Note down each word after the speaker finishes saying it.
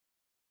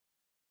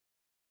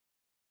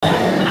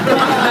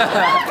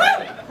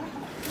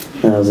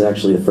That was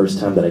actually the first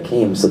time that I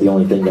came, so the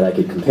only thing that I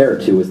could compare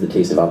it to was the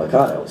taste of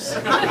avocados.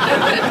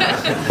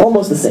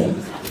 Almost the same.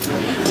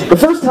 The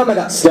first time I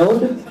got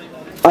stoned,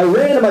 I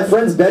ran into my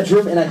friend's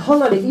bedroom and I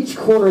hung onto each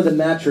corner of the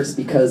mattress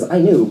because I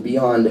knew,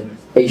 beyond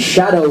a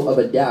shadow of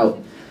a doubt,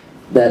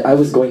 that I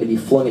was going to be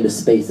flung into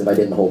space if I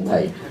didn't hold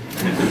tight.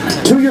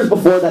 2 years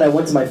before that, I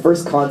went to my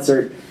first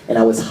concert and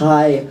I was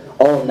high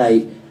all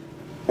night,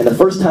 and the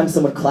first time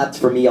someone clapped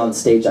for me on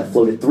stage, I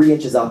floated 3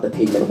 inches off the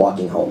pavement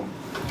walking home.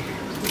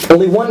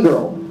 Only one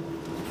girl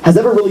has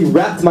ever really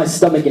wrapped my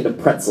stomach into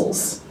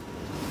pretzels.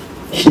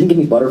 She didn't give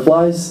me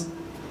butterflies.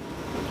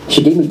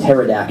 She gave me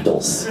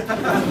pterodactyls.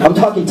 I'm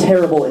talking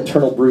terrible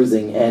internal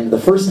bruising, and the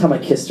first time I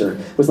kissed her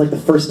was like the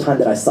first time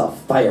that I saw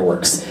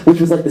fireworks, which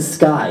was like the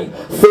sky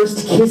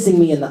first kissing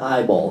me in the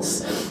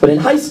eyeballs. But in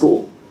high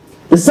school,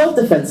 the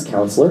self-defense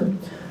counselor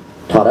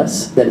taught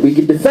us that we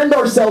could defend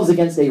ourselves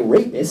against a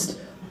rapist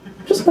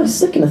just by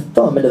sticking a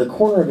thumb into the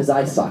corner of his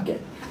eye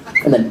socket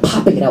and then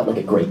popping it out like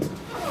a grape.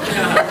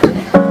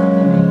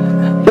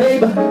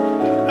 Babe,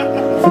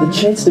 for the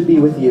chance to be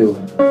with you,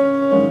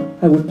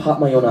 I would pop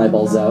my own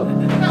eyeballs out.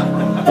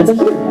 And so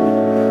here,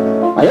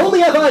 I only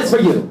have eyes for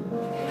you.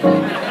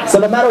 So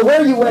no matter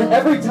where you went,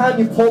 every time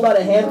you pulled out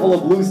a handful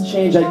of loose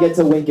change, I'd get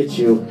to wink at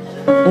you.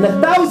 And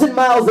 1,000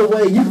 miles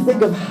away, you'd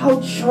think of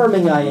how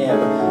charming I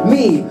am.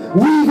 Me,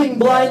 weaving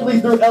blindly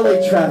through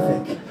LA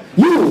traffic.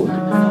 You,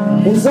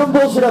 in some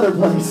bullshit other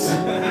place.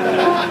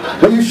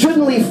 But you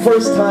shouldn't leave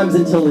first times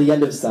until the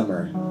end of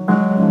summer.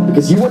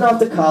 Because you went off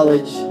to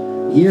college,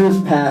 years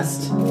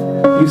passed,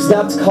 you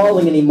stopped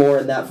calling anymore,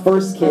 and that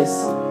first kiss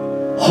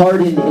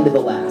hardened into the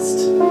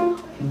last.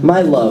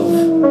 My love,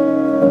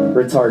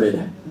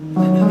 retarded,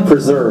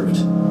 preserved,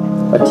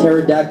 a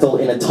pterodactyl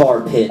in a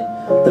tar pit,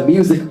 the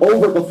music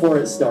over before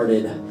it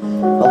started,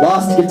 a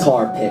lost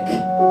guitar pick.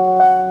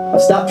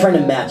 I've stopped trying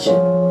to match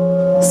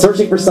it,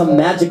 searching for some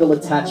magical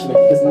attachment,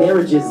 because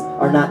marriages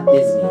are not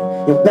Disney.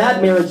 You know,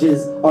 bad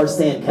marriages are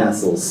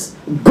sandcastles.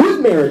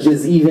 Good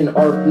marriages, even,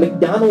 are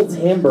McDonald's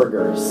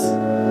hamburgers.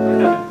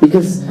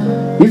 Because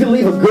you can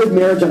leave a good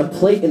marriage on a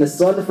plate in the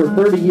sun for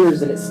 30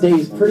 years and it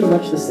stays pretty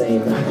much the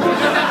same.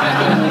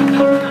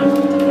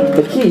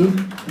 The key,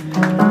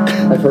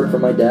 I've heard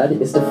from my dad,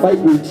 is to fight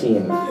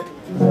routine.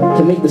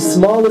 To make the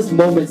smallest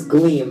moments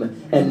gleam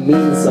and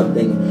mean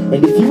something.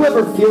 And if you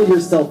ever feel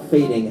yourself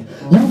fading,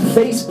 you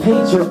face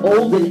paint your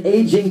old and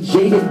aging,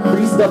 jaded,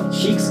 creased up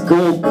cheeks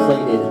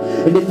gold-plated.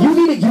 And if you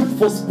need a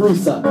youthful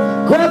spruce up,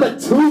 grab a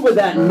tube of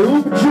that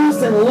noob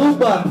juice and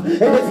lube up. And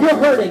if you're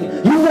hurting,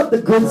 you want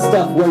the good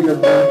stuff where you're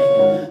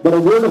burning. But a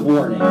word of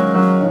warning.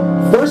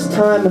 First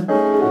time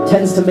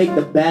tends to make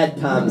the bad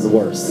times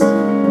worse.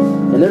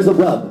 And there's a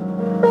rub.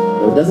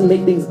 It doesn't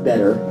make things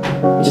better,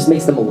 it just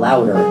makes them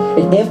louder.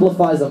 It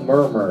amplifies a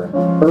murmur.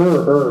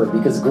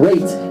 Because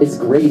great is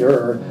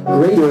greater,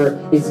 greater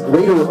is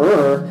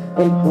greater,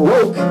 and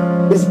broke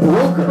is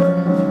broker.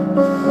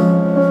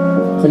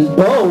 And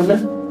bone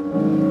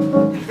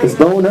is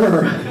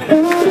boner.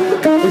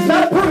 It's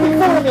not a perfect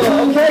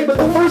formula, okay? But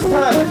the first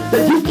time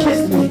that you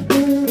kissed me,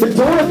 the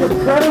door of your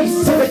crummy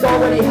Civic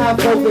already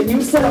half open.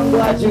 You said, I'm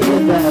glad you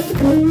did that.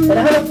 And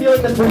I had a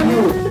feeling that for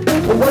you,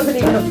 it wasn't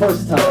even the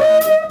first time.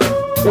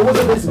 It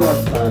wasn't this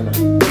one time.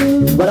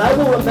 But I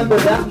will remember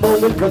that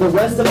moment for the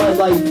rest of my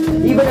life,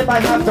 even if I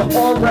have to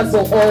arm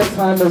wrestle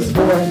Alzheimer's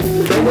for it.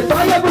 And if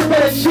I ever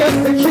get a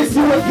chance to kiss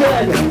you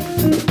again,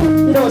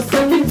 you know, a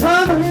second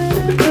time,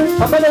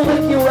 I'm gonna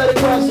lick you right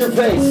across your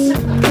face.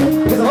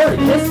 Because I've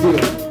already kissed you,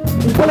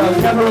 but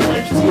I've never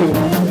licked you.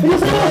 And you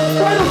say, oh,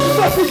 why the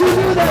fuck did you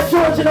do that,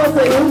 George? And I'll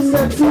say, who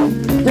said so?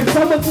 Did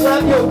someone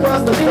slap you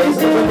across the face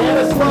with a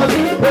banana slug? Or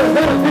is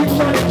that a big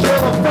shiny gel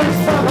the first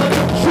time I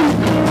can shoot?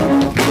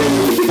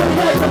 You can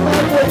hide the my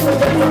place and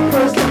get the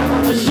first time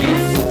on the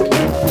sheets.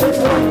 It's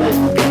worth it.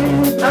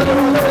 After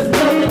all, there is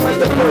nothing like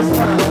the first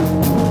time.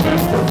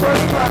 The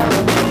first time.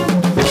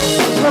 The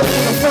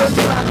first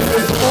time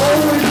is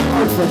always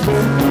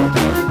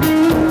perfect.